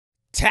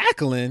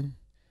Tackling?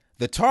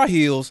 The Tar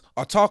Heels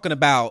are talking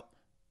about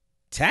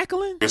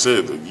tackling? Like I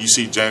said, you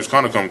see James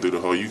Conner come through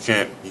the hole. You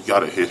got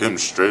to hit him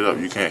straight up.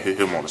 You can't hit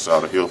him on the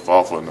side, or he'll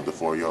fall for another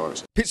 4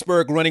 yards.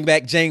 Pittsburgh running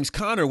back James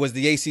Conner was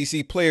the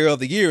ACC Player of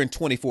the Year in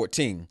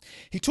 2014.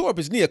 He tore up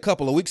his knee a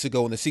couple of weeks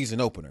ago in the season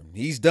opener.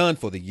 He's done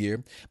for the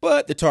year,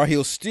 but the Tar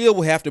Heels still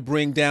will have to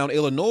bring down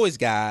Illinois'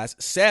 guys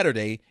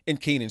Saturday in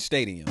Kenan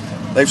Stadium.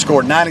 They've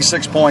scored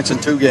 96 points in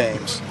 2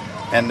 games,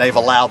 and they've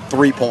allowed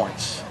 3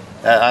 points.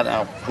 I don't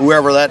know.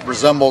 Whoever that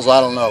resembles,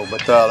 I don't know,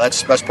 but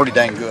that's pretty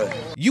dang good.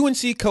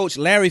 UNC coach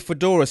Larry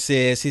Fedora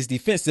says his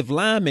defensive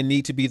linemen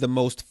need to be the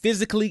most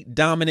physically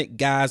dominant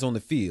guys on the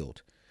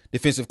field.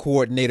 Defensive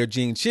coordinator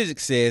Gene Chizik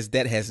says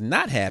that has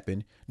not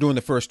happened during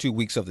the first 2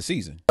 weeks of the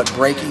season. But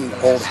breaking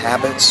old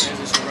habits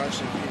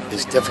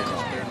is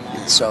difficult.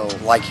 So,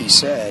 like he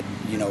said,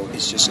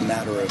 it's just a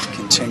matter of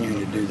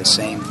continuing to do the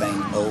same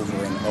thing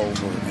over and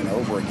over and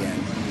over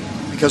again,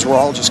 because we're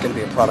all just going to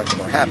be a product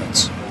of our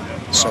habits.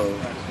 So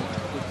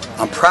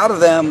I'm proud of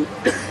them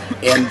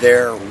in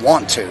their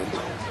want to,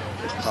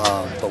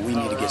 but we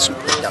need to get some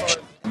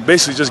production.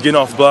 Basically just getting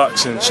off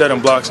blocks and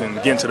shedding blocks and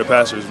getting to the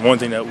passer is one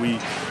thing that we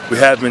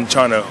have been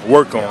trying to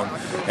work on.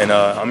 And,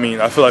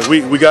 I feel like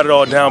we got it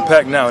all down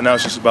packed now. Now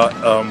it's just about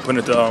putting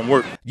it to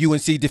work.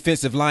 UNC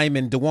defensive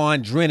linemen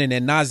DeJuan Drennan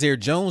and Nazir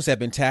Jones have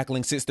been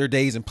tackling since their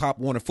days in Pop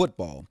Warner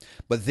football.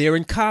 But they're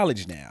in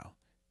college now.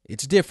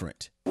 It's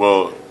different.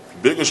 Well,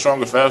 bigger,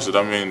 stronger, faster.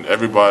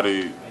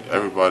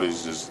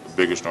 Everybody's just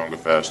bigger, stronger,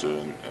 faster.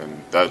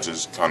 And that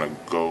just kind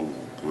of go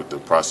with the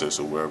process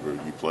of wherever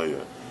you play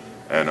at.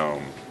 And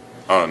I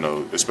don't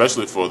know,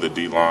 especially for the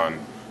D-line,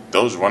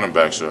 those running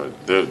backs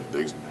they're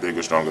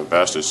bigger, stronger,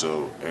 faster.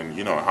 So, and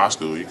in high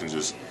school you can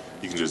just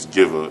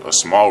give a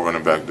small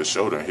running back the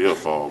shoulder and he'll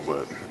fall,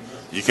 but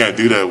you can't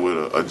do that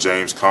with a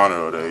James Conner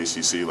or the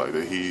ACC like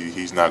that.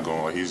 He's not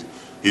going.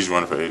 He's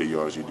running for 80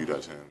 yards. You do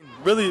that to him.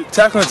 Really,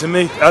 tackling to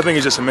me, I think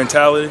it's just a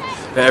mentality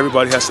that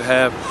everybody has to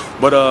have.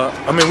 But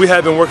we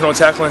have been working on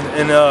tackling,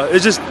 and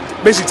it's just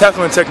basically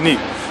tackling technique.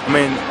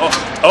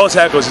 All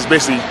tackles is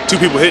basically 2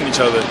 people hitting each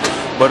other.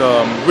 But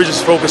we're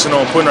just focusing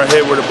on putting our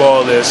head where the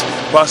ball is,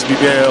 possibly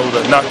being able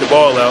to knock the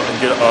ball out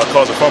and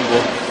cause a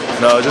fumble.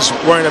 And just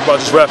worrying about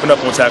just wrapping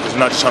up on tackles and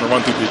not just trying to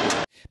run through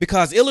people.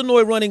 Because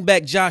Illinois running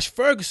back Josh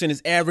Ferguson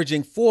is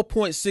averaging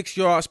 4.6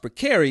 yards per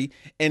carry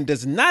and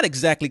does not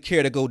exactly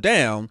care to go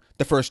down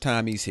the first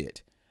time he's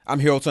hit. I'm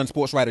Herald Sun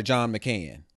sports writer John McCann.